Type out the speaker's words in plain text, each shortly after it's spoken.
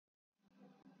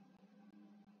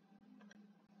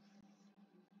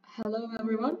Hello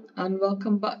everyone and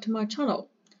welcome back to my channel.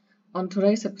 On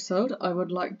today's episode I would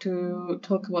like to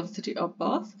talk about the city of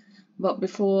Bath, but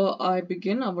before I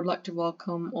begin I would like to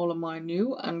welcome all of my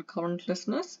new and current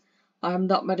listeners. I am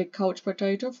That Medic Couch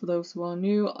Potato. For those who are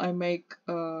new, I make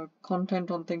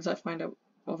content on things I find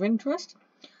of interest.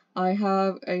 I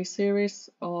have a series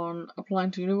on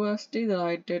applying to university that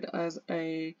I did as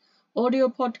a audio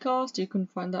podcast. You can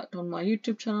find that on my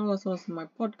YouTube channel as well as on my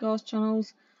podcast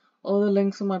channels. All the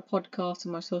links on my podcast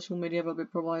and my social media will be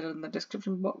provided in the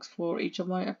description box for each of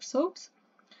my episodes.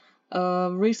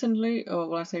 Recently, or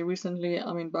when I say recently,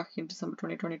 I mean back in December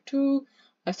 2022,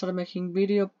 I started making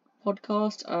video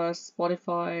podcast as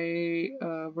Spotify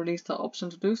released the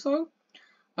option to do so.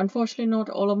 Unfortunately,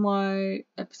 not all of my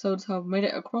episodes have made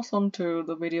it across onto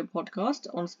the video podcast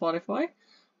on Spotify,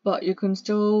 but you can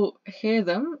still hear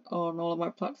them on all of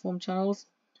my platform channels.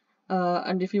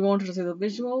 And if you wanted to see the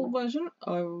visual version,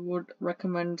 I would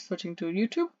recommend switching to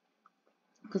YouTube,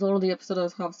 because all of the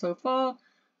episodes I have so far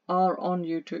are on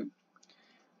YouTube.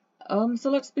 So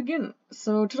let's begin.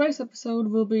 So today's episode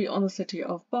will be on the city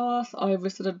of Bath. I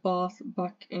visited Bath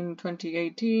back in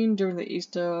 2018 during the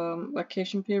Easter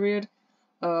vacation period.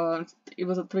 It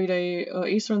was a 3-day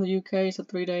Easter in the UK. It's a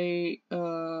 3-day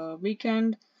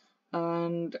weekend,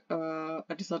 and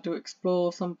I decided to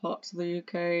explore some parts of the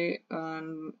UK,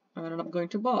 and I ended up going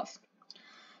to Bath.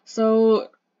 So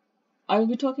I will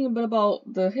be talking a bit about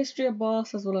the history of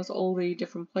Bath as well as all the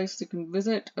different places you can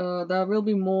visit. There will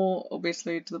be more,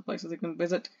 obviously, to the places you can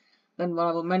visit than what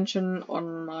I will mention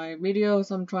on my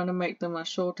videos. I'm trying to make them as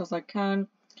short as I can,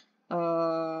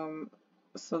 so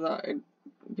that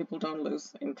people don't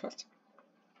lose interest.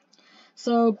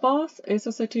 So Bath is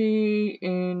a city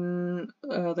in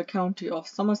the county of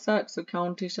Somerset. So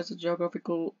county is just a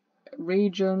geographical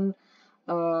region.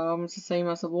 It's the same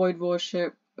as a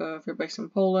voivodeship if you're based in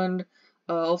Poland.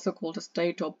 Also called a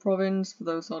state or province for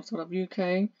those outside of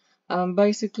UK.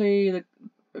 Basically, the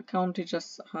county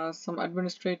just has some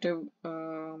administrative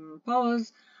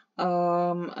powers,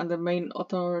 and the main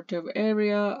authoritative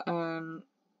area, and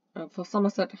for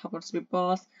Somerset it happens to be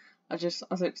Bath, just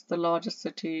as it's the largest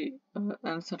city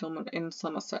and settlement in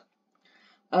Somerset.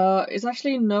 It's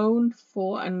actually known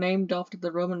for and named after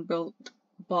the Roman-built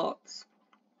baths,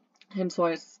 hence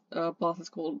why Bath is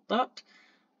called that.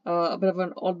 A bit of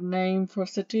an odd name for a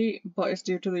city, but it's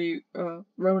due to the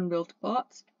Roman-built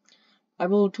baths. I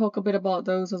will talk a bit about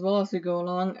those as well as we go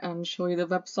along and show you the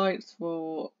websites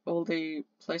for all the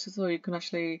places, so you can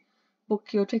actually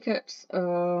book your tickets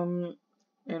in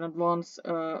advance,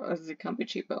 as it can be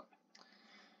cheaper.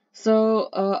 So,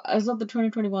 as of the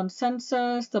 2021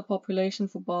 census, the population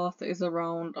for Bath is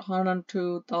around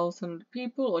 102,000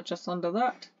 people, or just under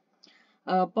that.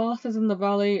 Bath is in the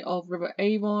valley of River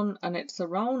Avon, and it's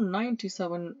around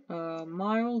 97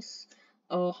 miles,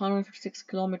 or 156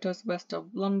 kilometers west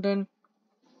of London,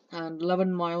 and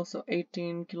 11 miles, or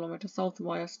 18 kilometers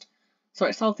southeast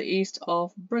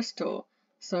of Bristol.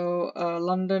 So,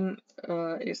 London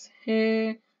is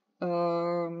here.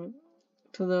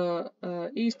 To the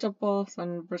east of Bath,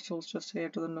 and Bristol's just here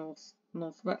to the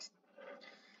northwest.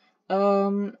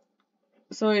 So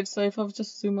if I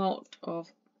just zoom out of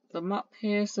the map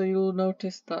here, so you'll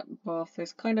notice that Bath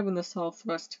is kind of in the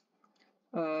southwest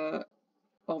of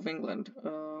England,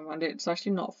 and it's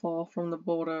actually not far from the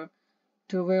border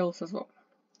to Wales as well.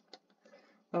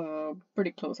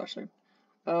 Pretty close actually.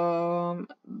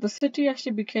 The city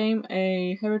actually became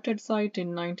a heritage site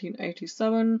in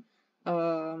 1987,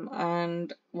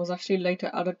 and was actually later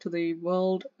added to the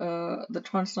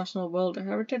Transnational World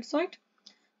Heritage Site,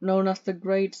 known as the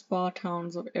Great Spa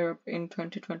Towns of Europe in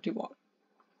 2021.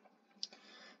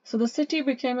 So the city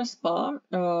became a spa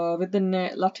with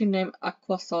the Latin name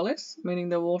Aqua Solis, meaning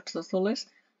the waters of solace,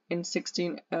 in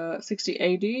 1660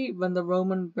 AD, when the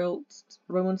Romans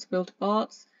built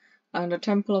baths and a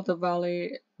temple in the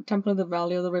valley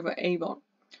of the River Avon,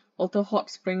 although hot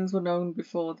springs were known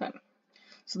before then.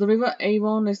 So the River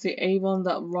Avon is the Avon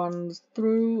that runs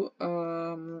through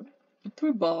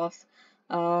Bath,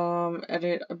 and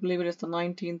I believe it is the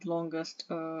 19th longest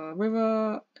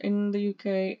river in the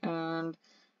UK, and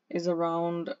is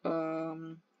around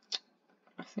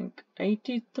I think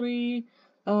 83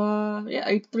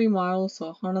 miles,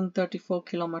 or 134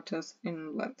 kilometers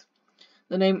in length.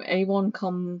 The name Avon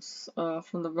comes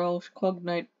from the Welsh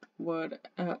cognate word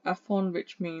Afon,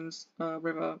 which means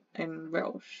river in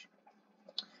Welsh.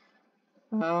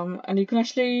 And you can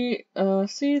actually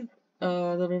see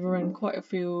the river in quite a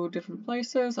few different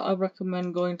places. I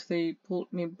recommend going to the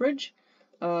Pulteney Bridge.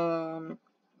 And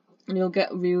you'll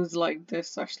get views like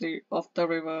this actually off the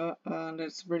river, and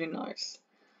it's really nice.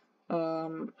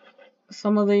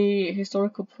 some of the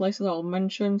historical places I'll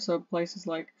mention, so places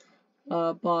like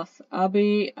Bath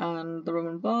Abbey and the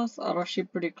Roman Bath are actually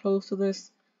pretty close to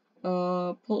this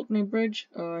Pulteney Bridge.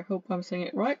 I hope I'm saying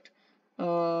it right.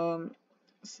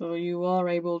 So you are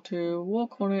able to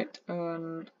walk on it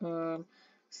and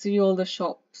see all the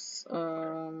shops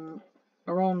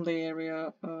around the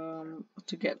area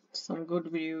to get some good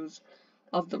views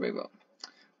of the river.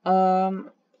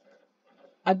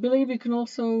 I believe you can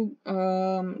also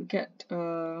get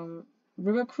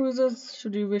river cruises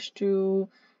should you wish to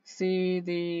see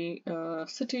the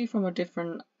city from a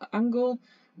different angle.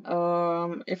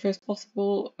 If it's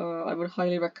possible, I would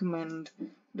highly recommend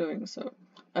doing so.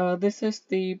 This is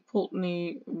the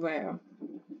Pulteney Weir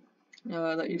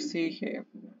that you see here.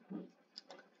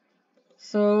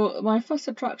 So my first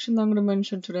attraction that I'm going to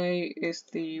mention today is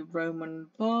the Roman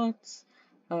Baths.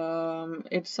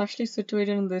 It's actually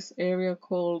situated in this area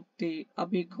called the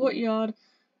Abbey Courtyard,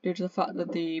 due to the fact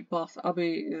that the Bath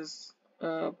Abbey is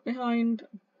behind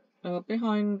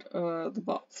the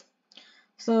baths.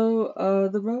 So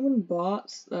the Roman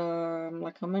baths,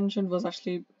 like I mentioned, was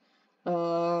actually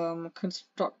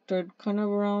constructed kind of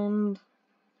around.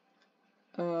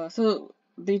 So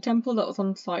the temple that was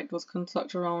on site was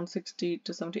constructed around 60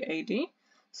 to 70 AD.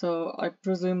 So I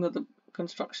presume that the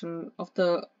construction of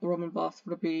the Roman bath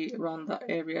would be around that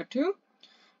area too.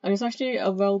 And it's actually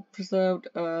a well-preserved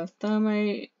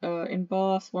thermae in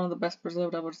Bath, one of the best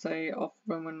preserved, I would say, of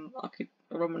Roman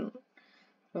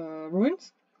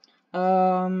ruins.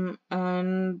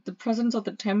 And the presence of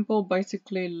the temple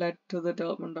basically led to the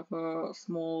development of a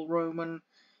small Roman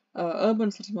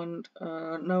urban settlement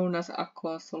known as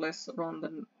Aqua Solis around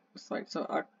the site. So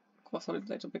Aqua Solis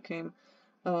later became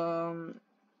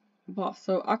Bath.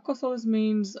 So Aqua Solis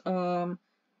means the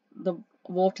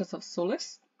waters of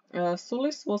Solis.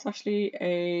 Solis was actually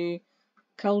a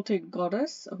Celtic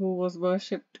goddess who was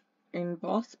worshipped in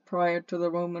Bath prior to the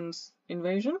Romans'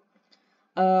 invasion.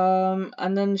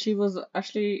 And then she was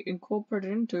actually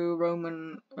incorporated into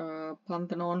Roman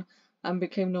Pantheon and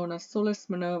became known as Solis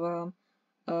Minerva.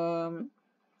 And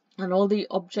all the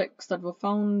objects that were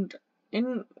found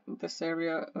in this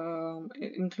area,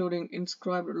 including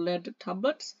inscribed lead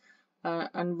tablets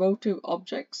and votive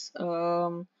objects,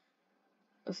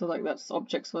 so like that's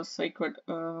objects were sacred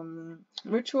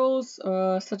rituals,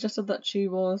 suggested that she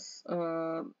was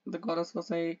the goddess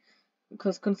was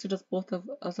considers both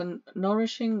as a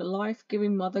nourishing,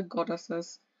 life-giving mother goddess,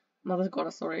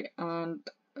 and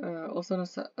also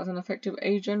as an effective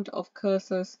agent of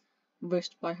curses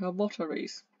wished by her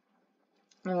votaries.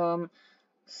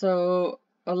 So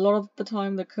a lot of the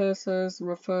time the curses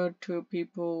referred to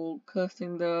people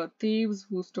cursing the thieves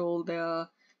who stole their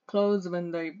clothes when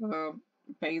they were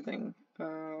bathing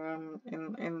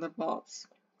in the baths.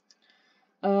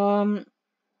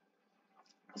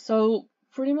 So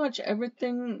pretty much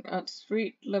everything at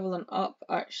street level and up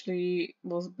actually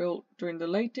was built during the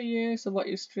later years. So what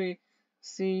you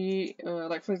see,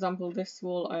 like for example, this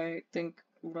wall I think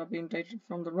would have been dated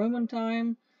from the Roman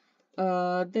time.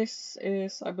 This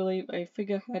is, I believe, a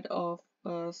figurehead of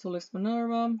Solis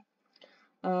Minerva.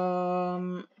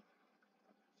 But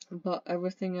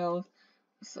everything else,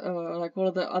 like all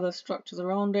of the other structures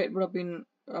around it, would have been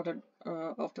added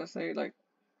after, say, like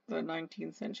the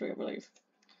 19th century, I believe.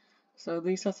 So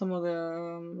these are some of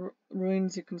the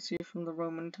ruins you can see from the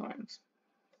Roman times.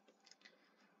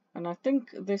 And I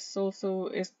think this also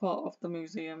is part of the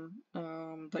museum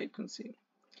that you can see.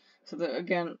 So that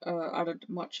again added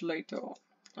much later on.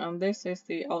 And this is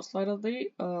the outside of the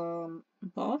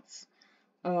baths.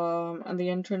 And the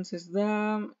entrance is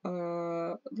there,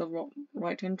 the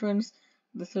right entrance.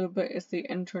 This little bit is the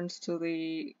entrance to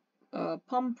the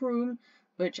pump room,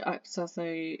 which acts as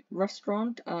a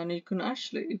restaurant, and you can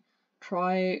actually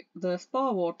try the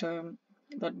spa water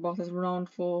that Bath is renowned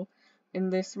for in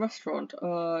this restaurant.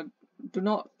 Do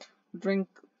not drink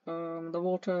the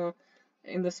water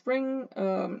in the spring,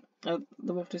 the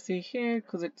water you see here,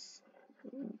 because it's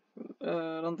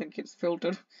I don't think it's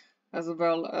filtered as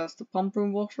well as the pump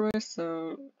room water is,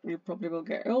 so you probably will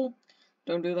get ill.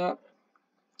 Don't do that.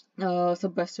 So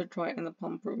best to try it in the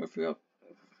pump room if you're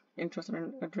interested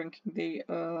in drinking the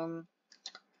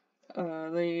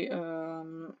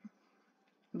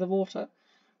water.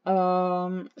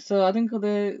 So I think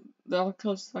the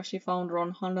archaeologists actually found around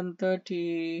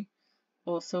 130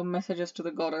 or so messages to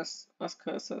the goddess as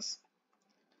curses.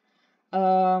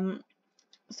 So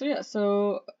yeah,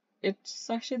 so it's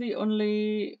actually the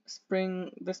only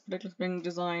spring, this particular spring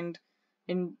designed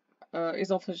in,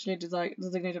 is officially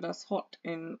designated as hot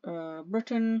in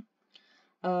Britain.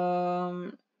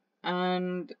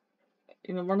 And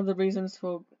you know, one of the reasons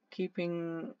for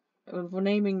keeping for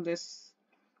naming this,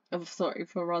 sorry,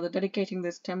 for rather dedicating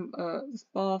this this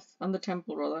bath and the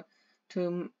temple rather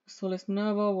to Solis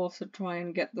Minerva was to try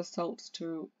and get the Celts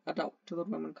to adapt to the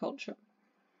Roman culture.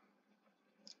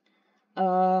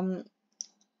 So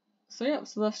yeah,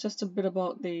 so that's just a bit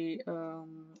about the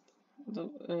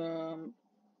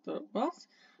bath.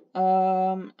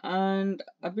 And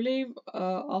I believe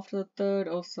after the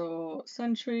 3rd or so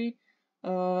century,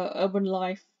 urban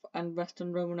life and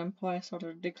Western Roman Empire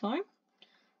started to decline.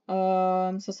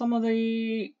 So some of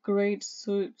the great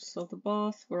suites of the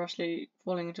bath were actually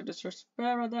falling into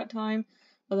disrepair at that time,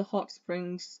 but the hot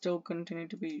springs still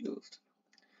continued to be used.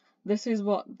 This is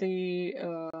what the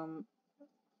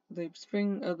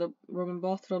the Roman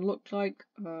bathroom looked like,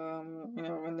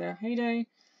 in their heyday.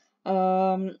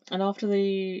 And after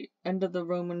the end of the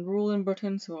Roman rule in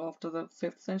Britain, so after the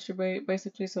 5th century,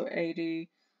 basically, so AD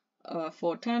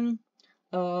 410,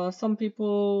 some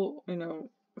people,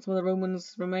 some of the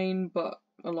Romans remained, but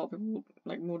a lot of people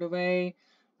like moved away.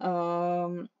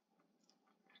 And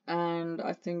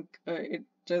I think it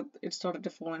started to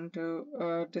fall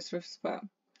into disrepair.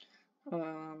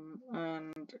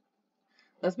 And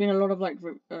there's been a lot of like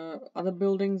other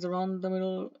buildings around the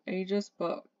Middle Ages,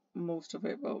 but most of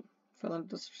it fell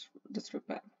into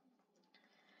disrepair.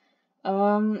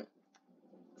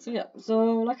 So yeah,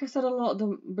 so like I said, a lot of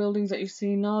the buildings that you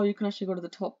see now, you can actually go to the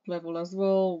top level as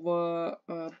well, were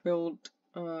built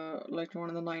later on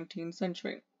in the 19th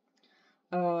century.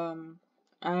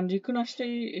 And you can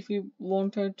actually, if you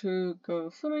wanted to go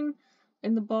swimming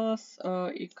in the bath,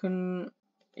 you can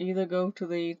either go to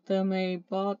the Thermae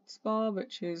Bath Spa,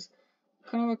 which is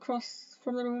kind of across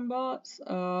from the Roman baths.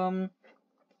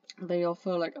 They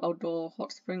offer like outdoor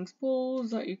hot springs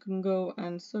pools that you can go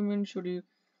and swim in should you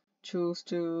choose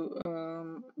to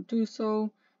do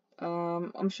so.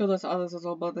 I'm sure there's others as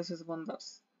well, but this is one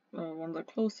that's one of the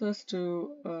closest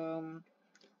to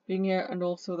being here. And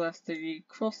also there's the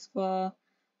crossbar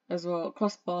as well,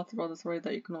 cross bath rather, sorry,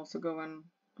 that you can also go and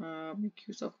make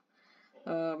use of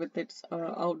with its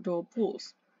outdoor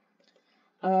pools.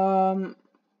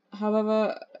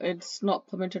 However, it's not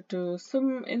permitted to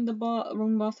swim in the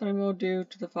room bath anymore due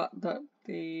to the fact that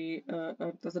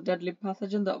there's a deadly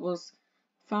pathogen that was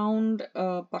found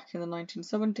back in the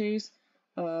 1970s.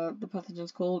 The pathogen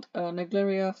is called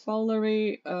Naegleria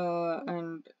fowleri,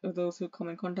 and those who come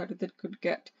in contact with it could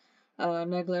get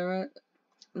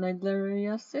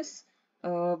Naegleriasis,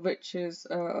 which is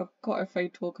quite a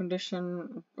fatal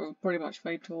condition, pretty much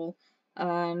fatal.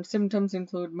 And symptoms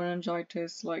include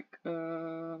meningitis, like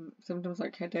symptoms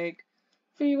like headache,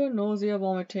 fever, nausea,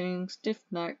 vomiting, stiff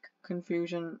neck,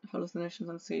 confusion, hallucinations,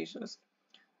 and seizures.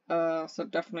 So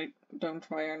definitely don't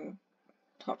try and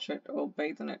touch it or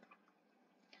bathe in it.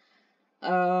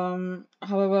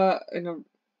 However,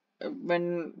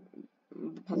 when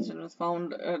the pathogen was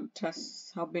found,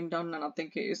 tests have been done, and I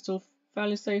think it is still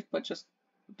fairly safe, but just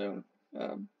don't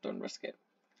risk it.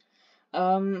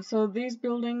 So these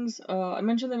buildings, I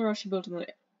mentioned they were actually built in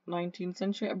the 19th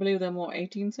century. I believe they're more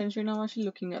 18th century now, actually,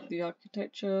 looking at the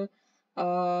architecture.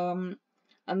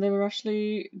 And they were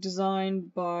actually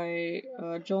designed by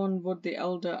John Wood the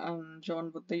Elder and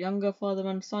John Wood the Younger, father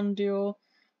and son duo.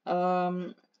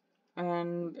 And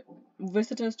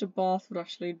visitors to Bath would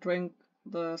actually drink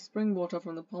the spring water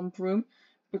from the pump room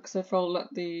because they felt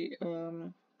that the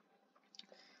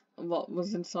what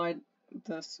was inside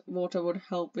this water would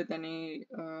help with any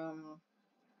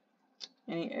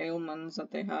ailments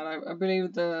that they had. I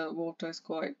believe the water is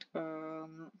quite high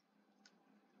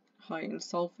in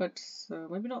sulfates, so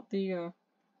maybe not the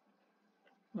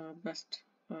best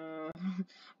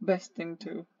best thing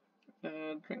to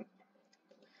drink.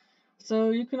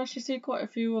 So you can actually see quite a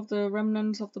few of the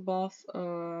remnants of the bath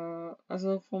as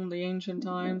of from the ancient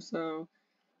times, so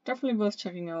definitely worth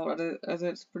checking out as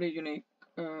it's pretty unique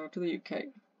to the UK.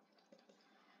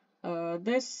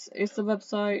 This is the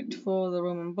website for the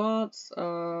Roman baths.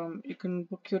 You can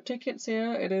book your tickets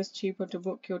here. It is cheaper to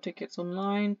book your tickets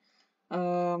online,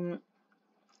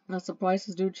 as the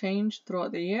prices do change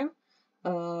throughout the year.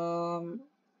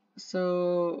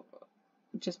 So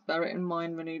just bear it in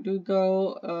mind when you do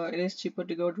go. It is cheaper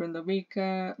to go during the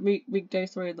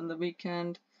weekdays than the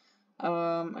weekend,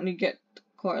 and you get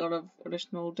quite a lot of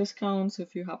additional discounts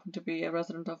if you happen to be a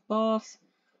resident of Bath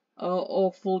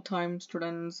or full-time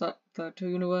students at the two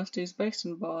universities based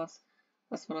in Bath,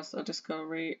 as well as a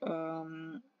Discovery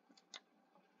card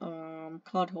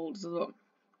holders as well.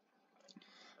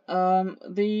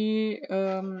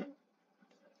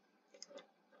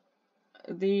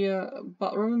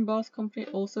 Roman Bath Company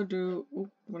also do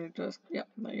there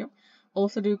you go.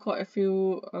 Also do quite a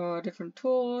few different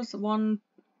tours. One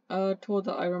tour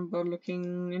that I remember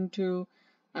looking into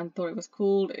and thought it was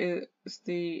cool is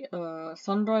the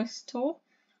Sunrise tour.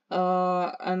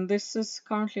 And this is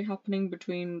currently happening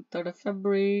between 3rd of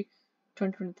February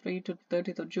 2023 to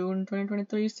 30th of June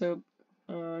 2023. So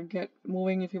get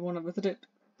moving if you want to visit it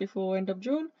before end of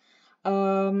June.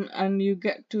 And you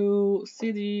get to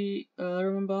see the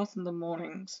Roman baths in the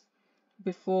mornings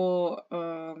before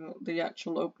the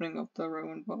actual opening of the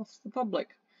Roman baths to the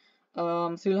public.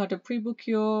 So you'll have to pre-book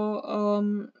your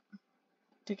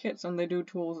tickets, and they do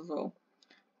tours as well.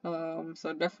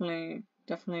 So definitely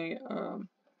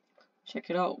check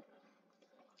it out.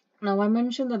 Now I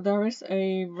mentioned that there is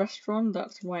a restaurant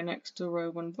that's right next to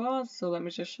Roman baths, so let me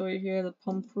just show you here the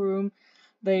pump room.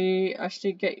 They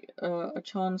actually get a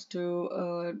chance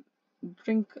to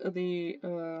drink the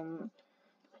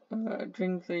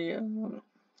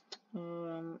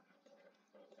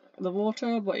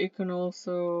water, but you can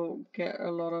also get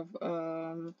a lot of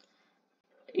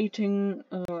eating.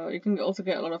 You can also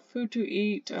get a lot of food to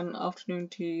eat and afternoon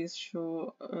teas,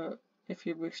 sure, if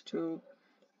you wish to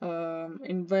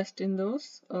invest in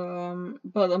those.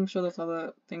 But I'm sure there's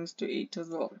other things to eat as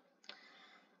well.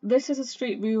 This is a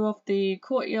street view of the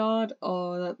courtyard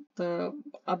that the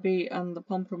abbey and the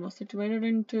pump room are situated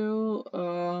into.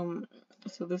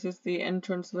 So this is the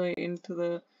entranceway into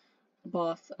the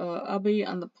Bath Abbey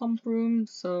and the pump room.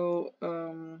 So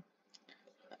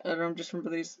I don't just remember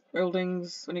these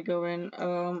buildings when you go in.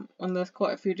 And there's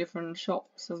quite a few different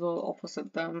shops as well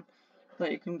opposite them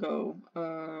that you can go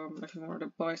if you wanted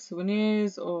to buy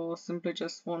souvenirs or simply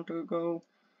just want to go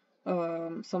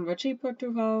somewhere cheaper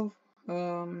to have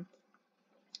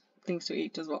things to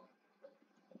eat as well.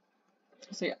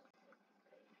 So yeah,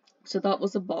 so that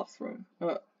was the bathroom,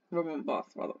 Roman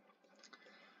bath rather.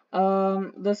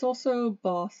 There's also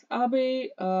Bath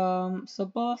Abbey. So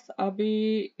Bath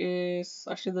Abbey is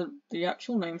actually the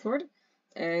actual name for it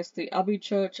is the Abbey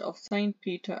Church of Saint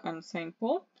Peter and Saint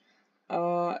Paul.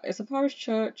 It's a parish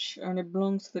church and it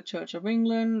belongs to the Church of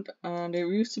England, and it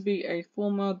used to be a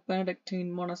former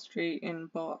Benedictine monastery in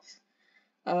Bath.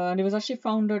 And it was actually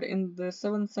founded in the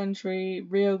 7th century,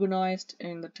 reorganized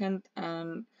in the 10th,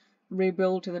 and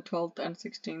rebuilt in the 12th and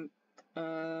 16th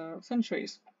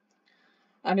centuries.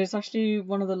 And it's actually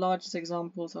one of the largest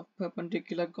examples of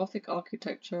perpendicular Gothic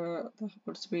architecture that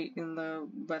happens to be in the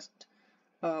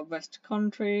West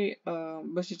Country,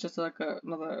 which is just like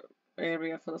another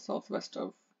area for the southwest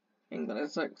of England.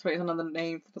 It's like, sorry, it's another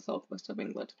name for the southwest of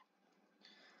England.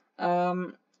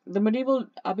 The medieval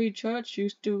abbey church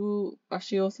used to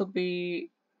actually also be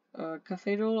a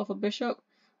cathedral of a bishop.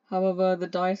 However, the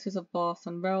Diocese of Bath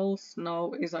and Wells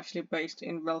now is actually based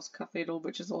in Wells Cathedral,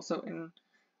 which is also in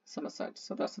Somerset.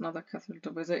 So that's another cathedral to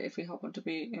visit if you happen to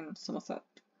be in Somerset.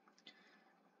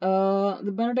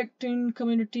 The Benedictine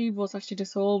community was actually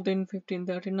dissolved in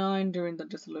 1539 during the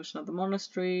dissolution of the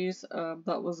monasteries.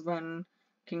 That was when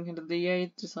King Henry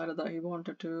VIII decided that he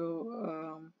wanted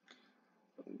to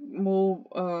move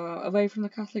away from the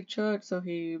Catholic Church, so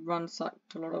he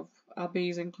ransacked a lot of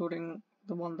abbeys, including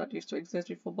the one that used to exist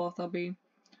before Bath Abbey,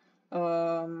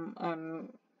 and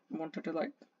wanted to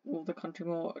like move the country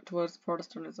more towards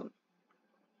Protestantism.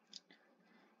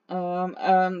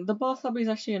 The Bath Abbey is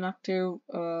actually an active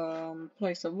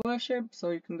place of worship,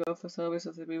 so you can go for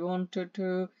services if you wanted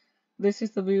to. This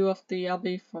is the view of the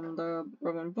abbey from the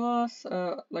Roman baths.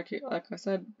 Like I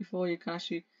said before, you can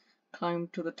actually climb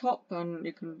to the top and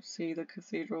you can see the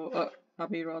cathedral,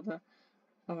 abbey rather,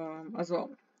 as well.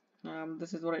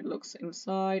 This is what it looks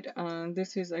inside, and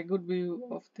this is a good view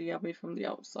of the abbey from the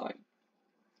outside.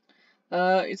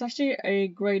 It's actually a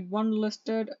grade 1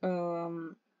 listed,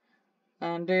 and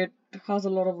it has a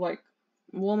lot of like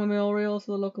war memorials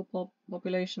for the local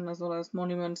population as well as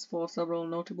monuments for several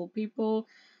notable people.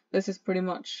 This is pretty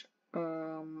much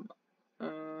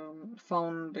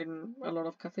found in a lot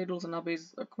of cathedrals and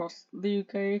abbeys across the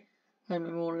UK. Have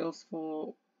memorials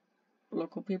for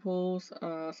local peoples,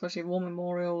 especially war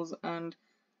memorials and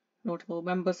notable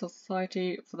members of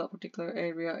society for that particular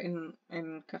area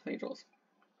in cathedrals.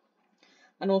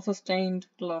 And also stained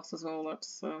glass as well.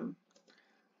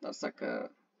 That's like a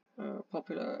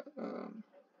popular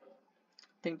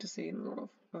thing to see in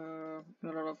a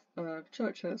lot of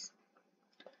churches.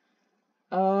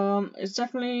 It's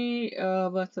definitely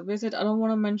worth a visit. I don't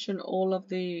want to mention all of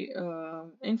the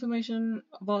information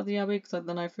about the abbey because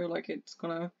then I feel like it's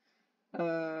gonna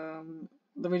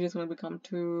the video is gonna become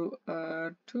too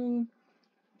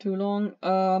long.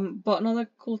 But another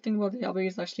cool thing about the abbey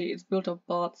is actually it's built of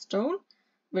Bath stone,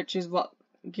 which is what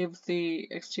gives the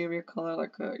exterior color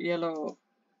like a yellow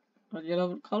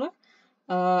color.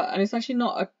 And it's actually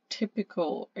not a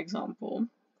typical example.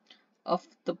 of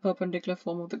the perpendicular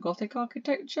form of the Gothic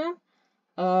architecture.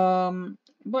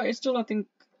 But it's still, I think,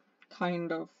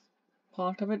 kind of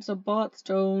part of it. So Bath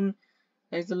stone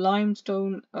is a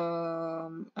limestone,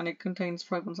 and it contains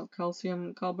fragments of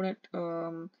calcium carbonate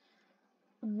in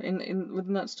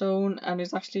within that stone, and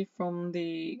is actually from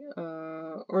the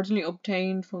originally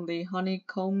obtained from the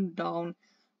Honeycomb Down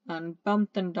and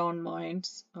Bampton Down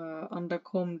mines under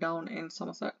Combe Down in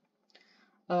Somerset.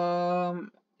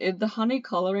 The honey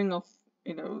coloring of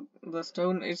the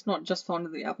stone is not just found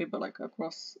in the abbey but like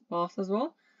across Bath as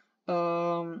well.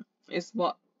 Is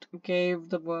what gave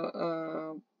the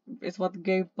is what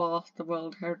gave Bath the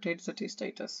World Heritage City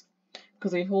status,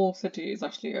 because the whole city is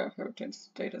actually a heritage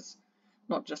status,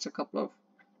 not just a couple of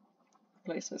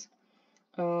places.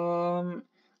 Um,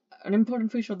 an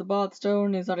important feature of the Bath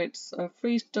stone is that it's a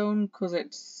freestone because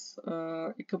it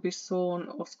could be sawn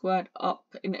or squared up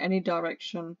in any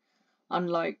direction,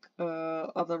 unlike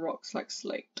other rocks like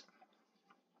slate.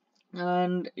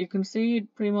 And you can see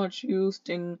it pretty much used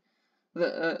in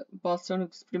the Bath stone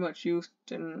is pretty much used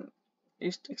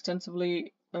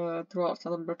extensively throughout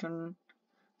southern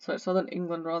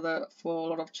England rather, for a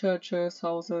lot of churches,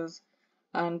 houses,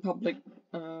 and public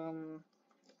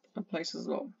places as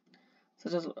well,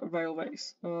 such as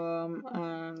railways.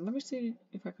 And let me see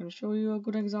if I can show you a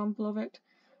good example of it.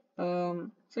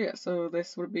 So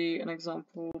this would be an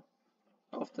example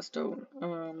of the stone,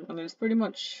 and it's pretty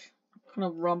much kind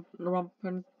of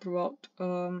rampant throughout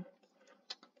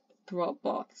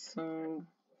Bath, so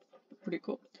pretty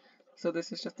cool. So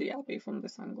this is just the abbey from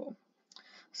this angle.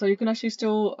 So you can actually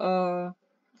still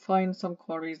find some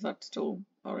quarries that still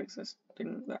are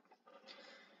existing there.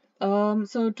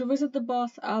 So to visit the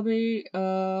Bath Abbey,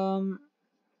 and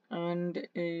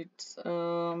it's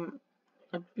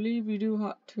I believe you do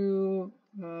have to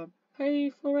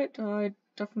pay for it. I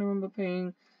definitely remember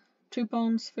paying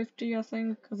 £2.50, I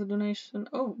think, as a donation.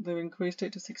 Oh, they've increased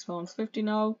it to £6.50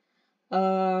 now.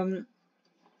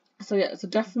 So yeah, so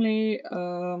definitely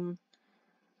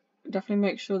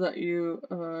make sure that you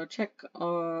check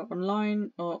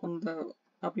online or on the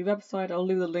Abbey website. I'll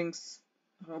leave the links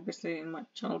obviously in my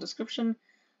channel description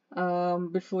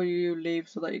before you leave,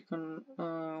 so that you can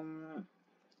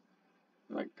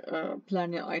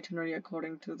plan your itinerary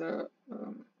according to the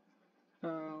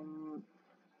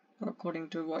according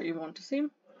to what you want to see.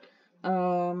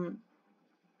 So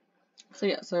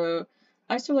yeah, so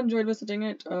I still enjoyed visiting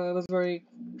it. It was very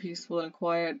peaceful and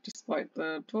quiet despite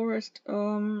the tourist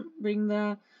being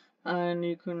there, and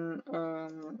you can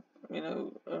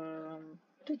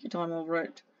take your time over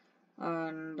it,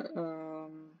 and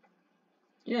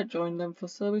yeah, join them for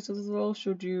services as well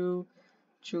should you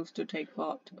choose to take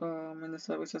part in the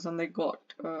services, and they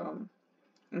got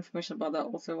information about that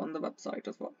also on the website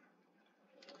as well,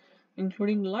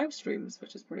 including live streams,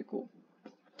 which is pretty cool.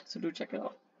 So do check it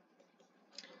out.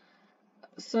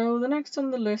 So the next on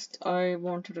the list I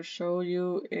wanted to show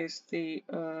you is the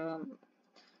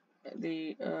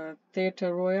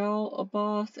Theatre Royal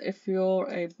Bath. If you're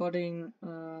a budding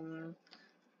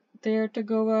theatre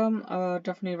goer,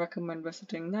 definitely recommend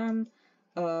visiting them.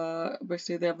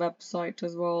 Obviously their website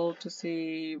as well to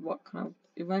see what kind of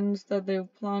events that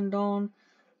they've planned on.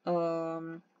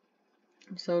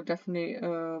 So definitely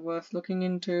worth looking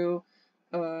into,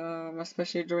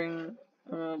 especially during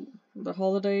the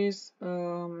holidays.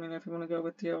 If you want to go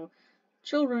with your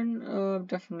children,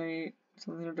 definitely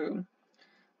something to do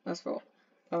as well.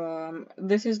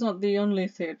 This is not the only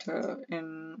theatre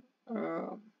in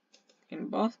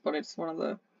Bath, but it's one of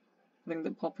the, I think,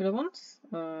 the popular ones.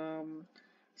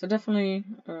 So definitely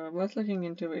worth looking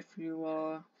into if you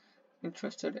are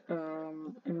interested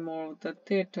in more of the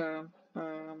theatre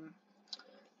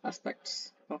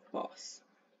aspects of Bath.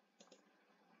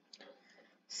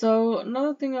 So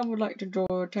another thing I would like to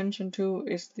draw attention to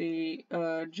is the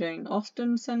Jane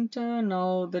Austen Centre.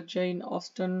 Now the Jane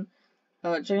Austen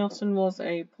was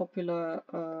a popular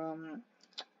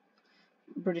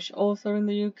British author in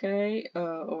the UK,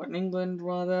 or in England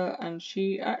rather, and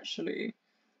she actually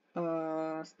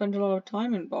spent a lot of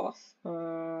time in Bath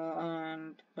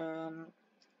and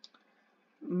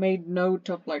made note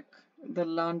of like the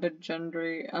landed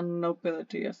gentry and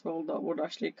nobility as well that would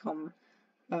actually come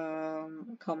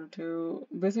to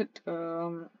visit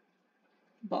Bath.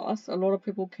 A lot of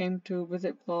people came to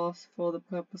visit Bath for the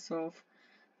purpose of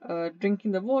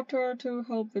drinking the water to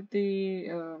help with the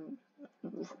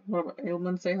whatever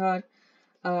ailments they had.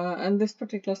 And this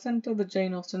particular center, the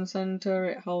Jane Austen Center,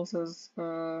 it houses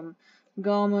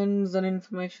garments and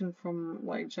information from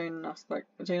like Jane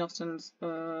Austen's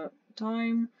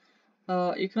time.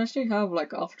 You can actually have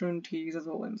like afternoon teas as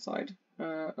well inside,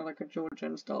 like a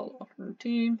Georgian style afternoon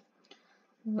tea.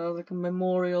 like a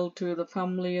memorial to the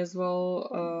family as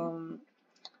well.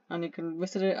 And you can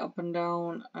visit it up and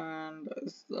down, and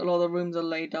a lot of the rooms are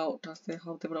laid out as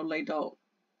how they were laid out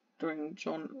during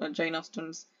Jane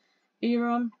Austen's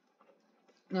era.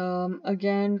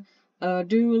 Again,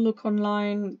 do look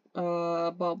online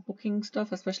about booking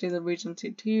stuff, especially the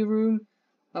Regency Tea Room,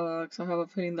 because I have a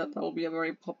feeling that will be a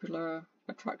very popular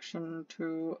attraction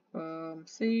to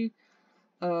see.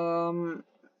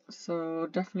 So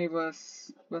definitely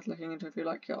worth looking into if you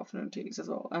like your afternoon teas as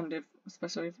well, and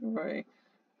especially if you're a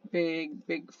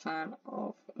big fan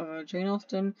of Jane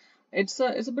Austen. It's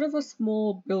a bit of a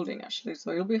small building actually,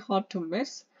 so it'll be hard to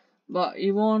miss, but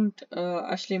you won't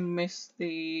actually miss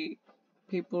the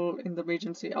people in the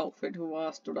Regency outfit who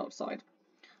are stood outside.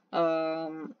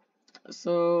 Um,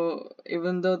 so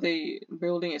even though the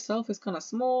building itself is kind of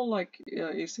small, like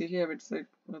you see here, it's like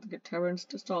a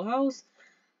terraced style house.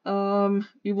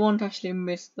 You won't actually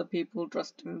miss the people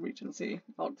dressed in Regency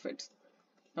outfits.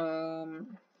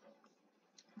 Um,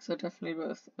 so definitely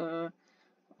worth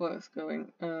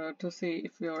going to see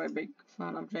if you're a big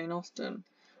fan of Jane Austen.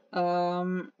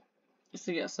 Um,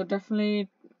 so yeah, so definitely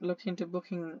look into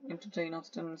booking into Jane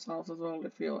Austen's house as well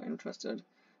if you're interested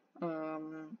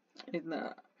in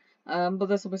that. But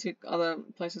there's obviously other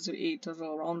places to eat as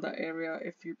well around that area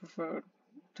if you prefer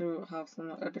to have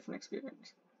a different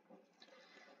experience.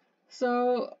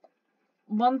 So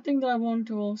one thing that I want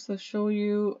to also show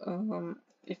you,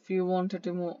 if you wanted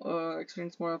to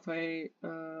experience more of a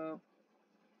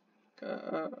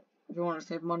if you want to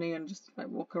save money and just like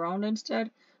walk around instead,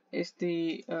 is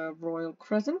the Royal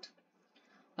Crescent.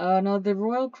 Now the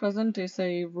Royal Crescent is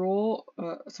a row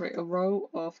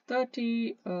of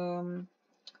 30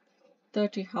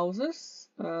 houses,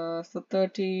 so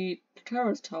 30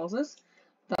 terraced houses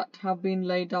that have been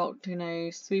laid out in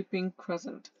a sweeping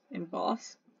crescent in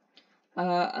Bath.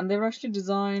 And they're actually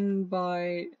designed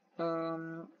by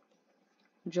John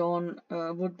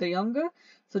Wood the Younger.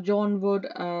 So John Wood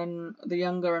and the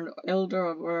Younger and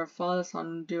Elder were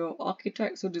father-son duo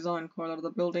architects who designed quite a lot of the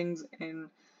buildings in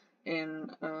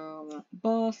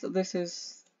Bath. This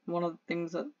is one of the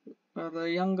things that the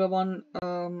Younger one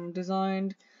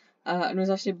designed. And it was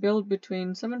actually built between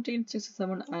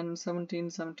 1767 and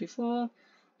 1774,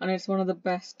 and it's one of the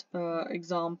best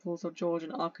examples of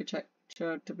Georgian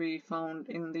architecture to be found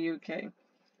in the UK,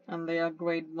 and they are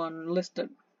Grade 1 listed.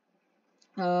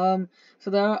 So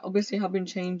there obviously have been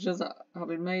changes that have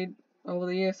been made over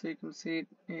the years, so you can see it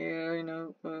here,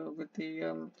 with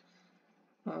the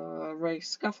raised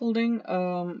scaffolding,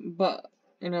 but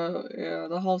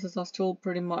the houses are still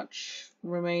pretty much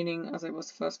remaining as it was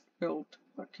first built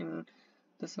back in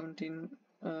the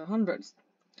 1700s.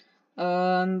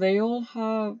 And they all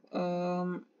have,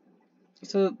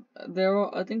 so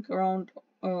they're I think around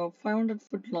 500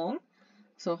 foot long,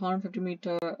 so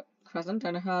 150-meter crescent,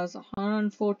 and it has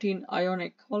 114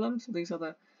 ionic columns. So these are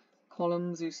the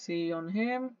columns you see on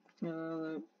here,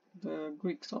 the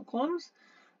Greek style columns.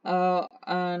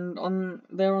 And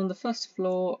they're on the first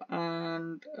floor,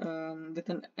 and with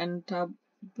an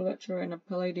entablature in a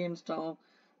Palladian style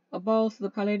above. The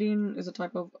Palladian is a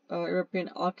type of European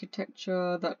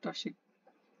architecture that actually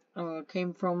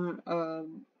came from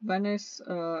Venice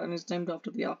and is named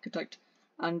after the architect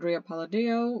Andrea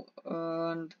Palladio.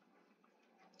 And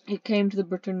it came to the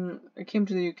UK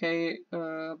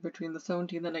between the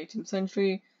 17th and 18th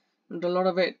century, and a lot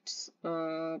of it's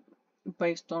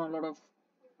based on a lot of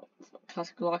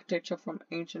classical architecture from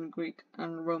ancient Greek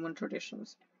and Roman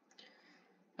traditions,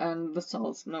 and the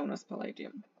styles known as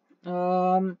Palladium.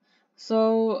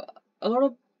 So a lot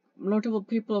of notable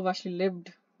people have actually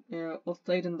lived or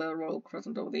stayed in the Royal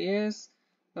Crescent over the years,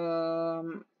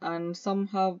 and some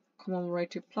have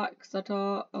commemorative plaques that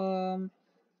are on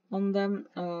them.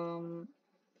 I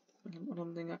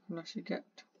don't think I can actually get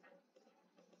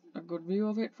a good view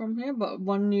of it from here, but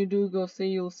when you do go see,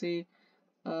 you'll see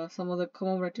some of the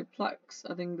commemorative plaques.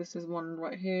 I think this is one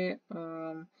right here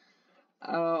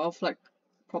of like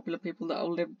popular people that have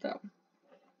lived there.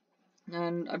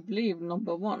 And I believe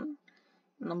number one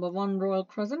Royal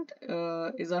Crescent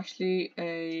is actually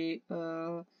a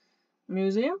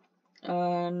museum,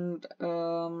 and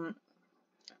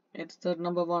it's the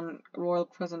number one Royal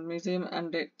Crescent Museum,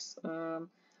 and it's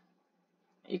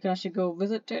you can actually go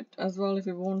visit it as well if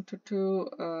you wanted to.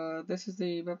 This is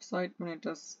the website when it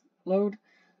does load.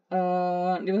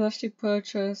 It was actually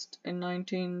purchased in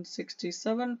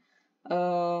 1967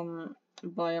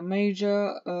 by a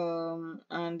major,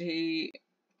 and he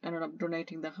ended up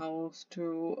donating the house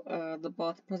to the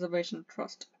Bath Preservation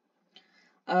Trust.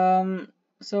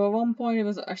 So at one point it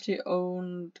was actually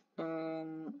owned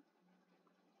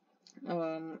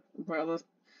rather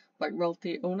like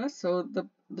wealthy owners. So the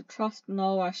trust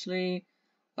now actually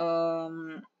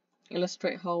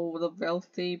illustrate how the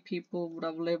wealthy people would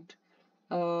have lived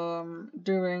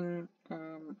during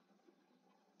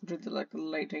the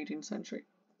late 18th century.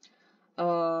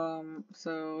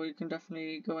 So you can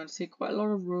definitely go and see quite a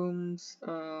lot of rooms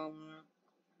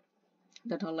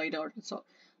that are laid out. So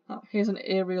here's an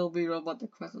aerial view of what the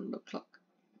crescent looked like.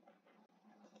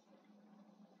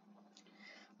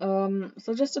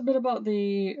 So just a bit about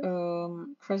the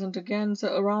crescent again.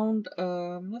 So around,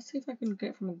 let's see if I can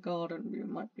get from a garden view.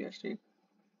 Might be actually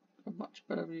a much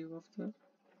better view of the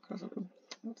crescent.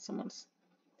 What's someone's?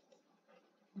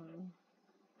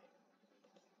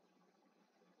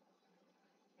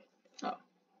 Oh,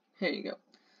 here you go.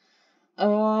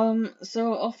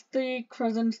 So of the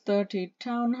Crescent's 30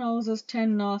 townhouses,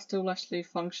 10 are still actually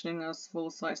functioning as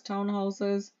full-size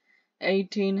townhouses.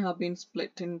 18 have been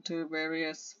split into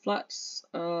various flats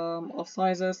of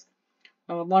sizes.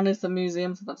 One is the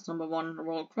museum, so that's number 1,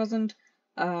 Royal Crescent,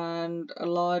 and a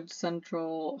large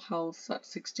central house at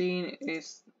 16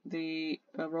 is the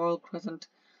Royal Crescent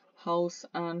House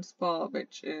and Spa,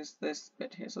 which is this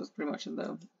bit here, so it's pretty much in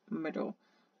the middle.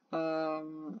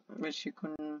 Which you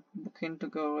can book in to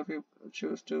go if you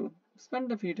choose to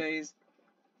spend a few days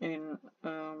in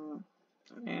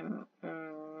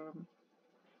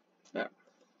there.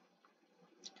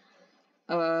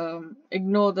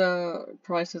 Ignore the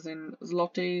prices in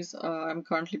zlotys. I'm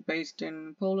currently based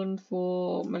in Poland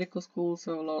for medical school,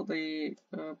 so a lot of the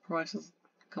prices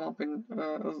come up in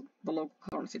the local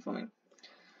currency for me.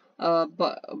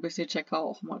 But obviously check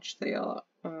out how much they are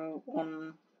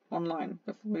online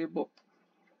before you book.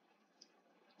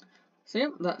 So yeah,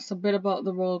 that's a bit about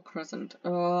the Royal Crescent.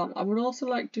 I would also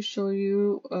like to show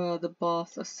you the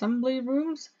Bath assembly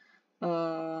rooms.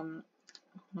 I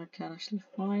can actually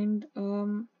find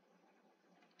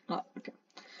okay.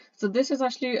 So this is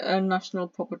actually a national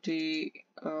property,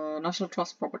 national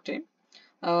trust property,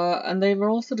 and they were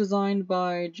also designed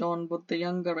by John Wood the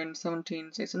Younger in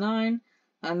 1769.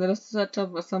 And there are a set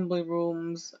of assembly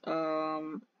rooms,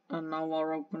 and now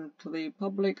are open to the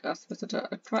public as visitor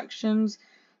attractions.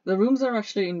 The rooms are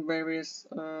actually in various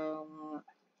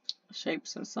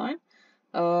shapes and size.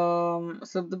 So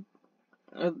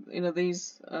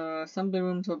these assembly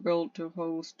rooms were built to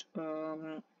host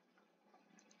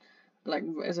like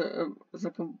as a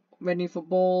venue for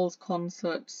balls,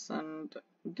 concerts, and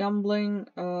gambling.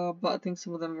 But I think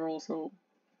some of them were also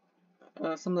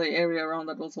some of the area around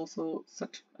that was also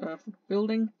set for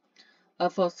building.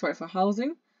 For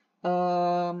housing.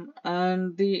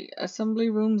 And the assembly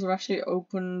rooms were actually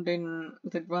opened in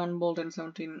the Grand Ball in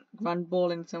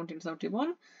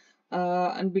 1771,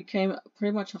 and became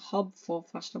pretty much a hub for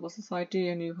fashionable society.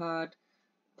 And you had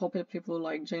popular people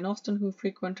like Jane Austen who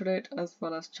frequented it, as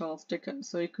well as Charles Dickens.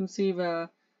 So you can see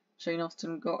where Jane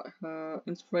Austen got her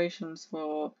inspirations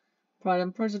for Pride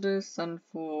and Prejudice and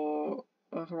for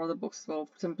her other books as well,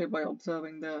 simply by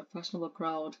observing the fashionable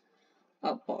crowd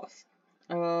at Bath.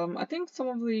 I think some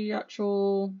of the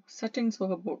actual settings for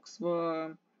her books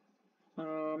were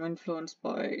influenced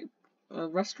by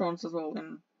restaurants as well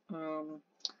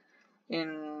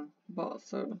in Bath,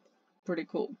 so pretty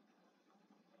cool.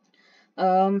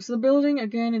 So the building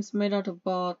again, it's made out of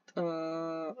Bath.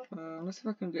 Let's see if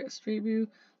I can get a street view.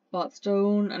 Bath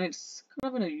stone, and it's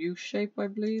kind of in a U shape, I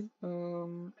believe.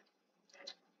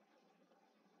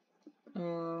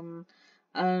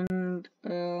 And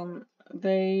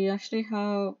they actually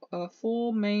have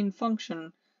 4 main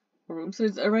function rooms, so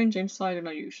it's arranged inside in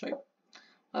a U shape.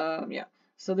 Yeah,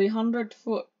 so the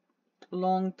 100-foot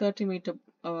long, 30-meter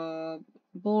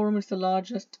ballroom is the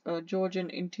largest Georgian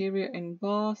interior in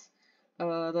Bath.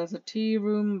 There's a tea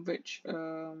room, which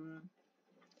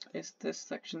is this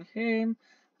section here.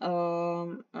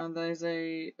 And there's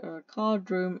a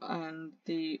card room and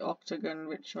the octagon,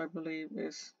 which I believe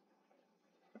is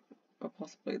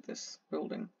possibly this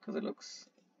building, because it looks,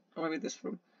 or maybe this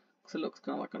room, because it looks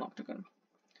kind of like an octagon.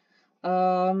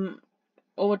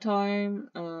 Over time,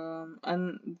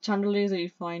 and chandeliers that you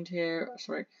find here,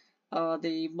 sorry,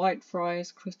 the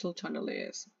Whitefriars crystal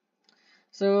chandeliers.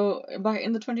 So back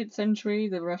in the 20th century,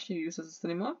 they were actually used as a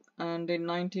cinema, and in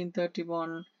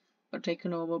 1931 were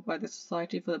taken over by the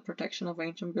Society for the Protection of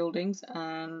Ancient Buildings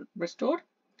and restored.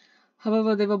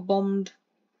 However, they were bombed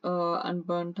and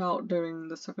burnt out during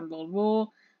the Second World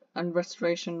War, and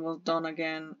restoration was done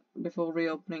again before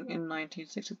reopening in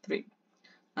 1963.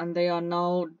 And they are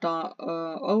now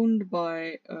owned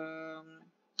by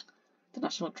the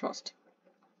National Trust.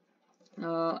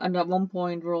 And at one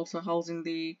point, we're also housing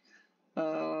the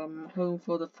home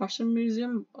for the Fashion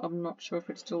Museum. I'm not sure if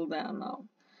it's still there now.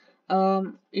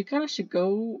 You can actually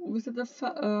go visit the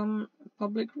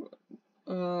public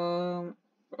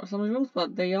some rooms,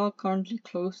 but they are currently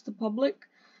closed to the public.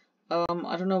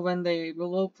 I don't know when they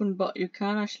will open, but you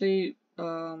can actually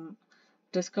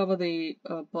discover the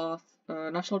Bath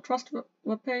National Trust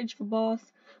webpage for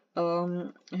Bath.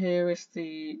 Here is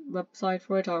the website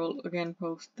for it. I will again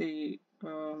post the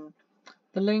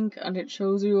link, and it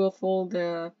shows you of all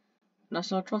the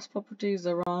National Trust properties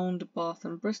around Bath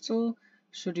and Bristol,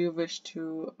 should you wish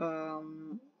to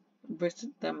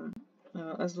visit them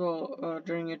as well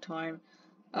during your time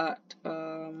at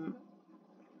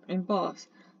in Bath.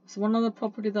 So one other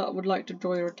property that I would like to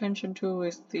draw your attention to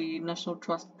is the National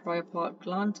Trust Prior Park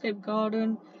Landscape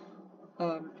Garden.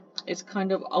 It's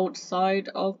kind of outside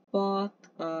of Bath,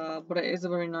 but it is a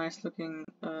very nice looking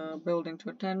building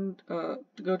to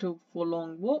go to for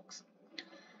long walks.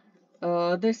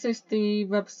 This is the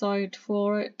website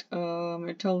for it.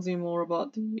 It tells you more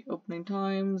about the opening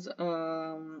times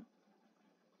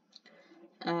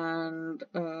and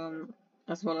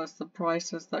as well as the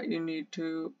prices that you need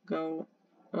to go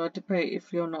to pay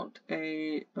if you're not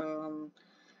a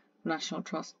National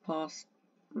Trust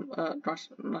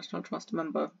National Trust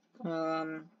member.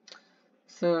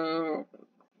 So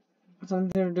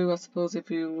something to do, I suppose, if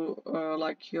you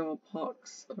like your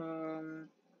parks.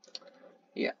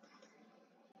 Yeah.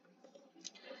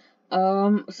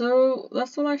 So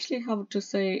that's all I actually have to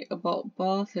say about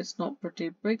Bath. It's not pretty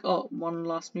big. Oh, one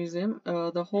last museum,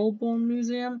 the Holborn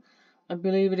Museum. I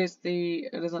believe it is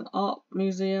an art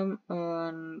museum,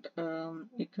 and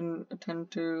you can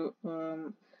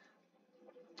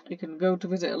you can go to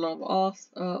visit a lot of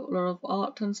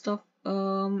art and stuff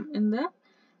in there.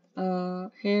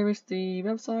 Here is the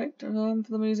website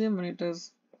for the museum, and it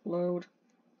does load.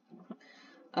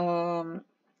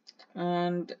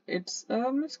 And it's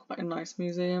quite a nice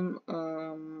museum,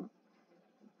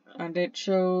 and it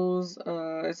shows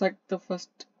it's like the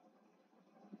first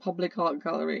public art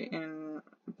gallery in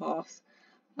Bath,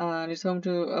 and it's home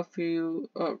to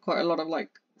quite a lot of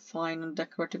like fine and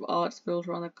decorative arts built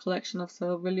around the collection of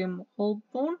Sir William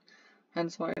Holborn,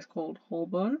 hence why it's called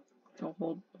Holborn or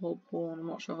Holborn. I'm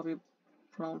not sure how you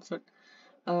pronounce it.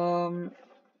 Holborn,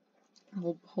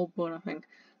 I think.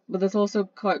 But there's also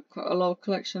quite a lot of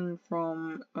collection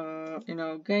from,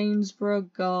 Gainsborough,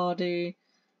 Gardy,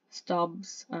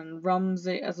 Stubbs, and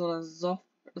Ramsey, as well as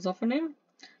Zoffany.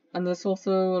 And there's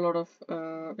also a lot of,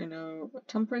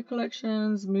 temporary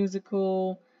collections,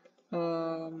 musical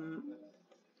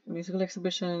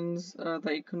exhibitions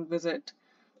that you can visit.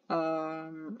 I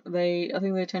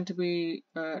think they tend to be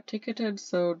ticketed,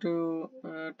 so do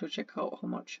check out how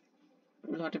much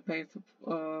you'll have to pay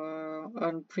for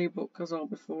and pre-book as well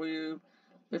before you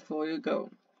go,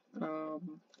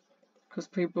 because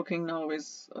pre-booking now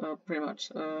is pretty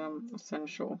much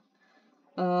essential.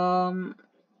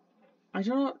 I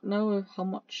do not know how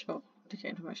much. Oh,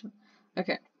 ticket information.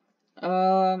 Okay.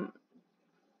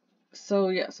 So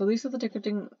yeah, so these are the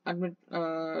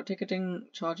ticketing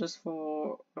charges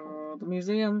for the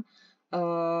museum.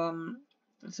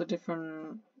 So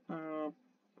different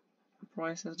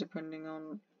prices depending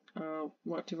on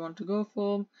what you want to go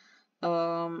for.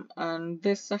 And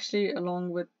this actually,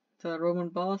 along with the Roman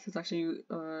bath, is actually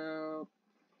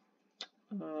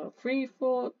free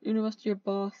for University of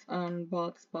Bath and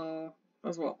Bath Spa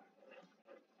as well.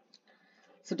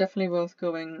 So definitely worth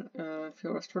going if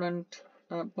you're a student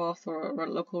at Bath or a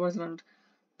local resident.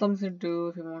 Something to do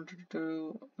if you wanted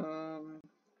to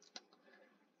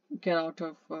get out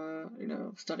of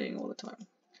studying all the time.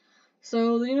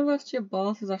 So the University of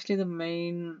Bath is actually the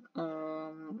main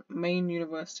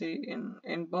university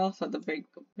in Bath, like the big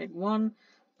one.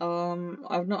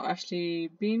 I've not actually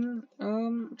been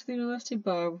to the university,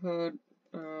 but I've heard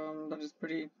that it's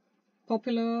pretty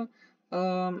popular.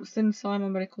 Since I'm a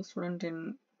medical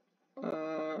student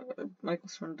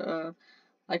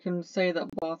I can say that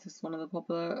Bath is one of the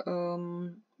popular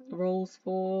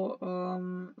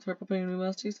popular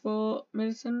universities for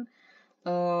medicine.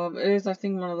 It is, I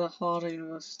think, one of the harder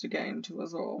universities to get into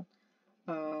as well.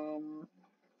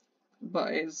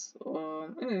 But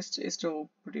it still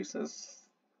produces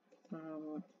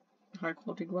high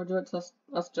quality graduates.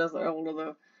 That's just all of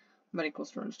the medical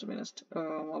students, to be honest.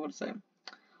 I would say.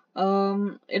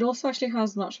 It also actually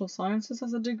has natural sciences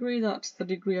as a degree. That's the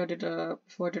degree I did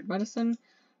before I did medicine.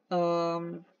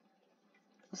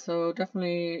 So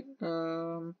definitely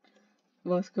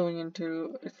worth going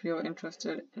into if you're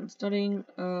interested in studying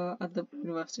at the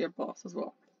University of Bath as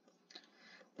well.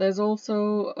 There's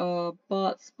also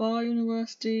Bath Spa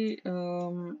University,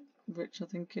 which I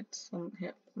think it's on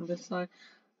here on this side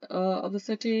of the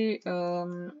city.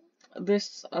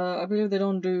 this I believe they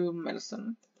don't do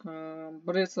medicine,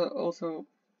 but it's also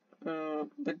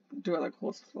they do other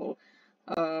courses. So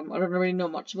I don't really know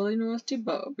much about the university,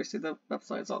 but obviously the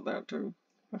website's out there to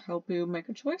help you make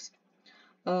a choice.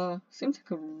 Seems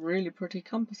like a really pretty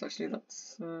campus actually.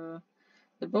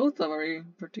 They both are very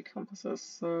pretty campuses.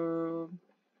 So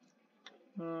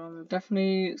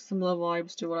definitely similar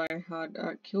vibes to what I had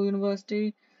at Keele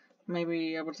University.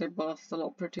 Maybe I would say Bath's a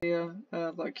lot prettier,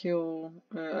 but Keele,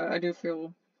 I do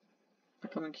feel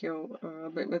like I'm in Keele a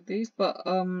bit with these, but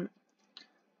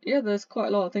yeah, there's quite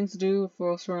a lot of things to do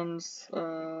for students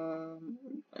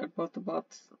at both the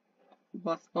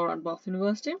Bath Bar and Bath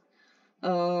University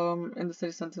in the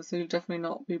city centre, so you'll definitely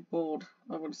not be bored,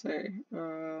 I would say,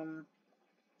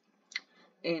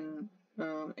 in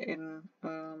um, in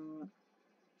um,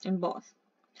 in Bath.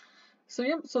 So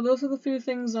yeah, so those are the few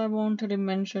things I wanted to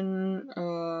mention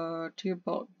to you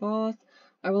about Bath.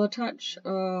 I will attach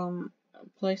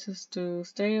places to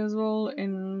stay as well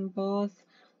in Bath.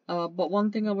 But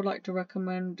one thing I would like to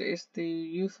recommend is the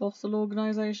Youth Hostel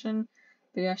organisation.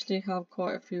 They actually have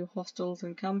quite a few hostels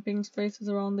and camping spaces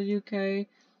around the UK,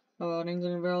 in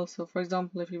England and Wales. So for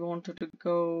example, if you wanted to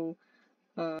go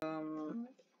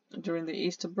during the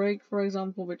Easter break, for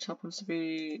example, which happens to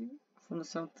be from the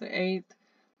 7th to 8th,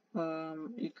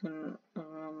 you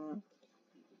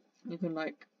can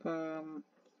like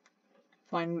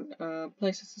find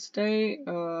places to stay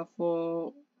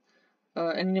for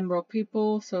any number of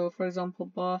people. So for example,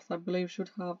 Bath I believe should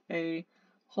have a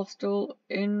hostel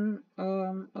in a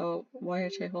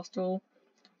YHA hostel,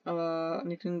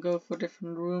 and you can go for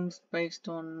different rooms based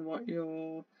on what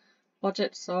your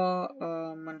budgets are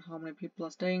and how many people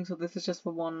are staying. So this is just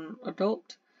for one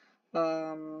adult.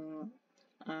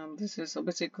 And this is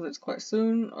obviously because it's quite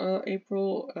soon,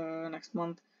 April next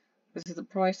month. This is the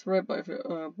price for it, but if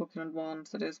you book in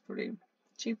advance, it is pretty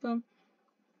cheaper.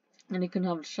 And you can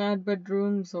have shared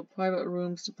bedrooms or private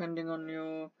rooms depending on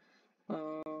your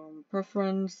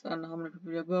preference and how many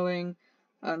people you're going.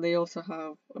 And they also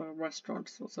have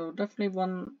restaurants, so definitely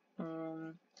one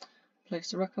place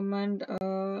to recommend.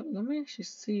 Let me actually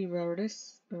see where it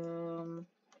is in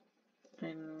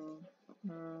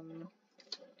um,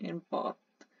 in Bath.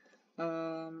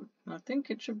 I think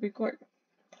it should be quite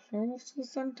close to the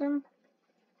center.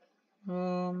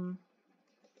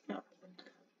 Yeah.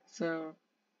 So,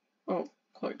 oh,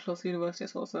 quite close to the university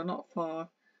as well. So not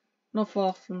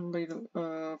far from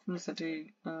the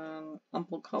city, and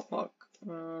ample car park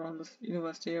around the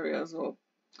university area as well.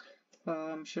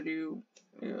 Should you,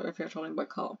 if you're traveling by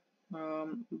car.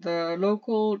 The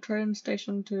local train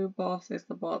station to Bath is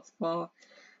the Bath Spa,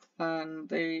 and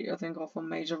they I think offer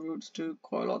major routes to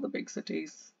quite a lot of the big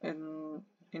cities in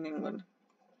England.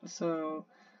 So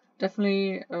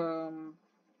definitely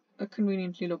a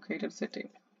conveniently located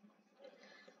city.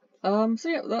 So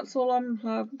yeah, that's all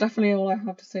definitely all I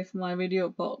have to say for my video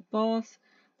about Bath.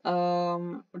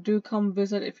 Do come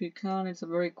visit if you can. It's a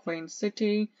very quaint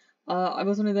city. I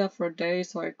was only there for a day,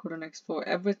 so I couldn't explore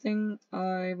everything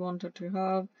I wanted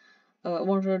to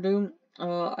wanted to do.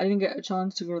 I didn't get a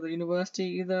chance to go to the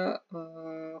university either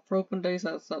for open days.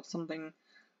 That's something.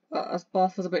 As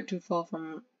Bath was a bit too far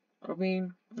from me,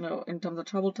 in terms of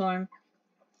travel time,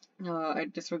 I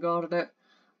disregarded it.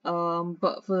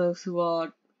 But for those who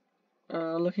are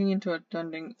looking into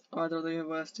attending either of the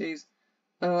universities,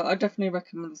 I definitely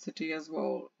recommend the city as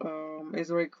well. It's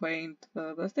very quaint.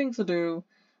 There's things to do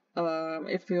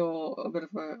if you're a bit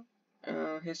of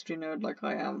a history nerd like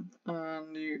I am,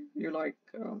 and you like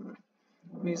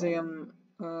museum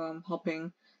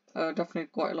hopping. Definitely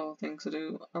quite a lot of things to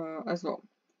do as well.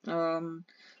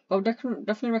 I would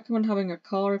definitely recommend having a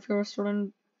car if you're a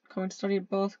student coming to study at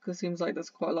Bath, because it seems like there's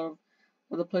quite a lot of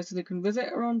other places you can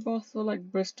visit around Bath, so like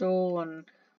Bristol and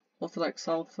also like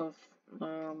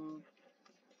um,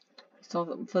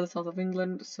 further south of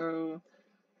England. So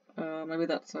maybe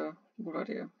that's a good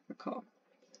idea, a car.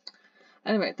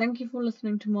 Anyway, thank you for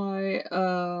listening to my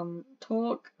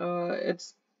talk.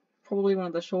 It's probably one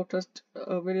of the shortest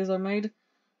videos I made,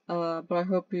 but I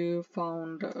hope you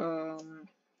found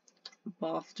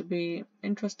Bath to be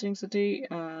interesting city,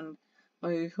 and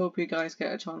I hope you guys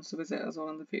get a chance to visit as well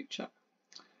in the future.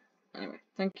 Anyway,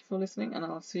 thank you for listening, and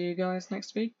I'll see you guys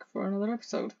next week for another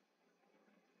episode.